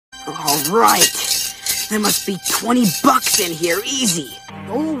All right. There must be 20 bucks in here, easy.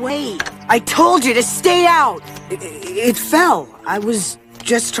 Go away. I told you to stay out. It fell. I was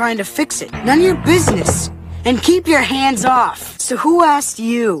just trying to fix it. None of your business. And keep your hands off. So who asked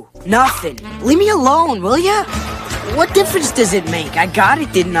you? Nothing. Leave me alone, will ya? What difference does it make? I got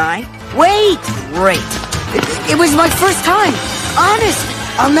it, didn't I? Wait! Great. It was my first time. Honest.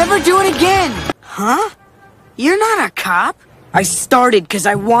 I'll never do it again. Huh? You're not a cop. I started because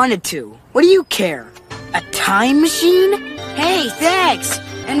I wanted to. What do you care? A time machine? Hey, thanks.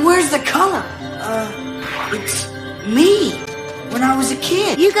 And where's the color? It's me. When I was a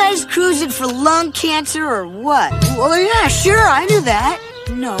kid. You guys cruising for lung cancer or what? Well, yeah, sure, I knew that.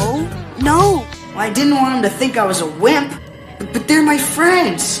 No. I didn't want them to think I was a wimp. But they're my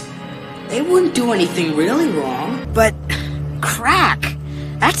friends. They wouldn't do anything really wrong. But crack,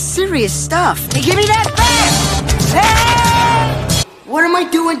 that's serious stuff. Hey, give me that back! Hey! What am I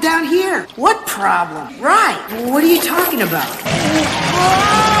doing down here? What problem? Right, what are you talking about?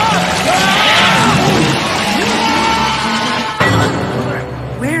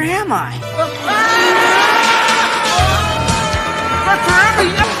 Where am I?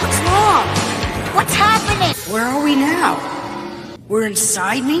 What's wrong? What's happening? Where are we now? We're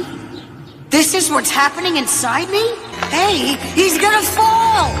inside me? This is what's happening inside me? Hey, he's gonna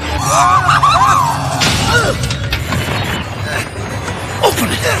fall! Open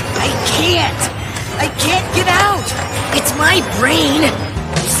it! I can't get out! It's my brain!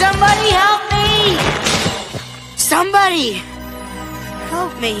 Somebody help me! Somebody!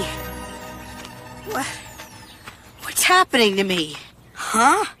 Help me. What's happening to me?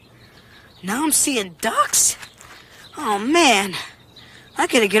 Huh? Now I'm seeing ducks? Oh, man. I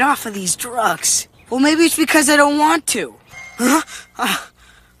gotta get off of these drugs. Well, maybe it's because I don't want to. Huh?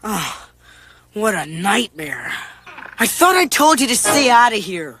 Oh, what a nightmare. I thought I told you to stay out of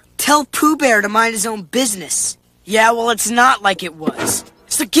here. Tell Pooh Bear to mind his own business. Yeah, well, it's not like it was.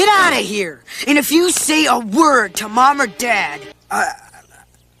 So get out of here. And if you say a word to Mom or Dad,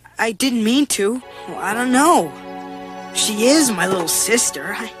 I didn't mean to. Well, I don't know. She is my little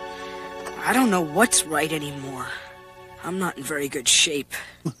sister. I don't know what's right anymore. I'm not in very good shape.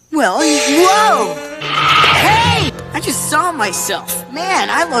 Well, whoa! Hey! I just saw myself. Man,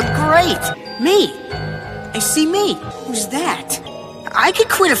 I look great. Me. I see me. Who's that? I could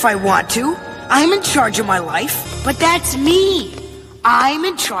quit if I want to. I'm in charge of my life. But that's me. I'm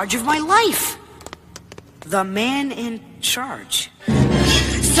in charge of my life. The man in charge.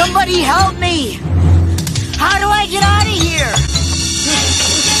 Somebody help me! How do I get out of here?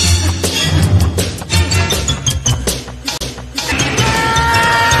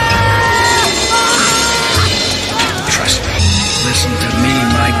 Trust me. Listen to me,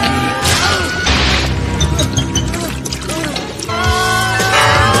 Mikey.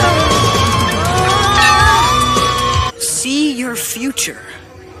 See your future.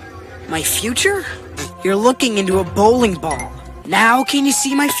 My future? You're looking into a bowling ball. Now can you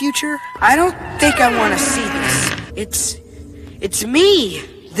see my future? I don't think I want to see this. It's me.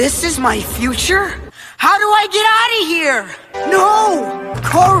 This is my future? How do I get out of here? No!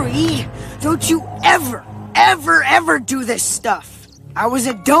 Corey, don't you ever do this stuff. I was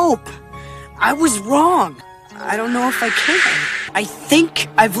a dope. I was wrong. I don't know if I can. I think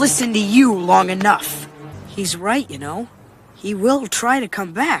I've listened to you long enough. He's right, you know. He will try to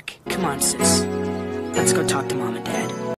come back. Come on, sis. Let's go talk to Mom and Dad.